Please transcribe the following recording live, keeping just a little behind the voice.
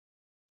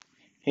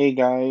Hey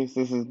guys,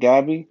 this is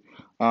Gabby.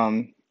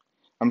 Um,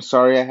 I'm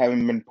sorry I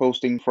haven't been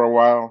posting for a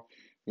while,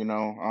 you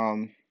know,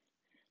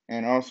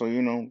 and also,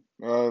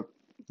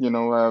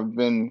 I've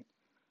been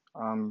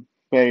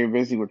very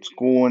busy with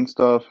school and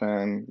stuff,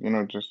 and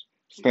just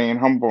staying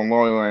humble and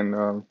loyal,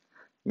 and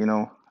you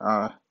know,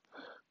 uh,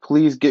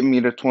 please get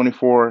me to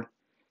 24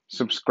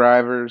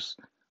 subscribers.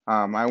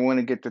 I want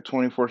to get to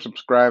 24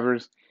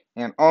 subscribers,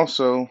 and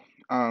also,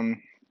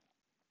 um,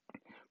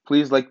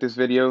 please like this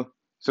video,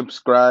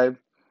 subscribe.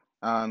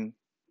 Um,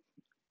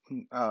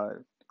 uh,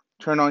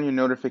 Turn on your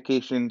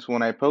notifications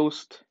when I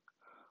post,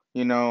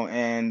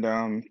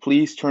 and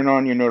please turn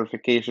on your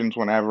notifications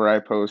whenever I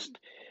post.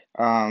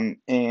 And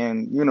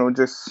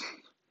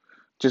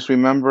just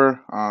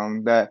remember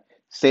that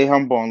stay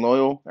humble and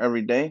loyal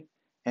every day,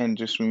 and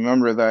just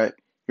remember that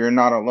you're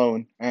not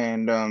alone.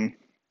 And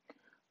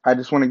I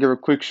just want to give a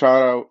quick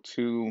shout out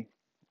to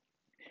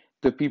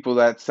the people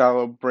that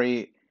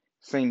celebrate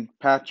St.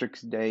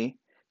 Patrick's Day.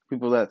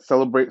 People that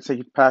celebrate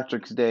St.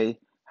 Patrick's Day,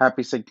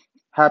 happy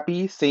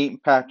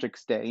St.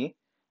 Patrick's Day.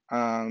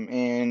 And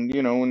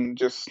and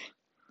just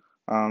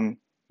um,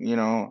 you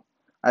know,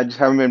 I just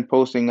haven't been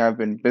posting. I've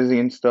been busy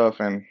and stuff,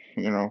 and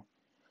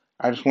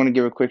I just want to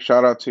give a quick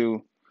shout out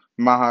to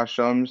Maha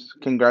Shums.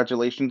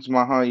 Congratulations,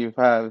 Maha. You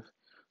have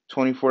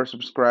 24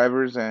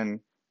 subscribers,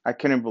 and I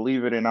couldn't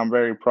believe it, and I'm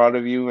very proud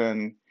of you.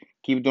 And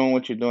keep doing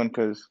what you're doing,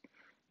 because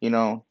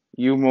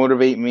you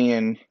motivate me.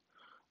 And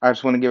I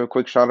just want to give a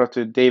quick shout out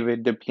to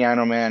David, the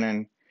piano man,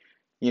 and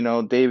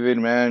David,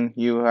 man,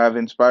 you have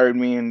inspired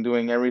me in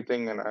doing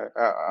everything, and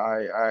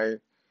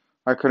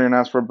I couldn't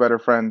ask for better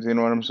friends. You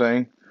know what I'm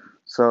saying?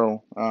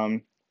 So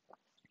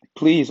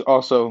please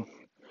also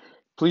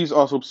please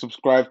also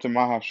subscribe to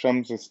Maha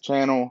Shams'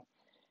 channel,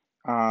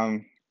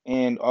 um,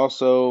 and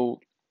also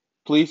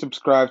please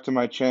subscribe to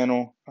my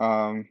channel.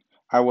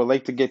 I would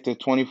like to get to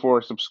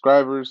 24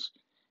 subscribers.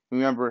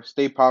 Remember,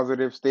 stay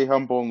positive, stay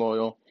humble and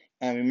loyal,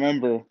 and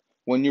remember,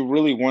 when you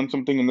really want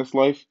something in this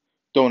life,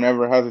 don't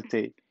ever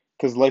hesitate,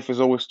 because life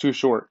is always too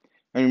short.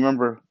 And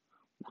remember,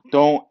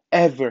 don't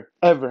ever,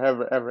 ever,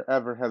 ever, ever,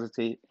 ever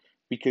hesitate,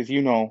 because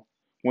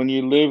when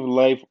you live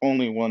life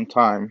only one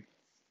time.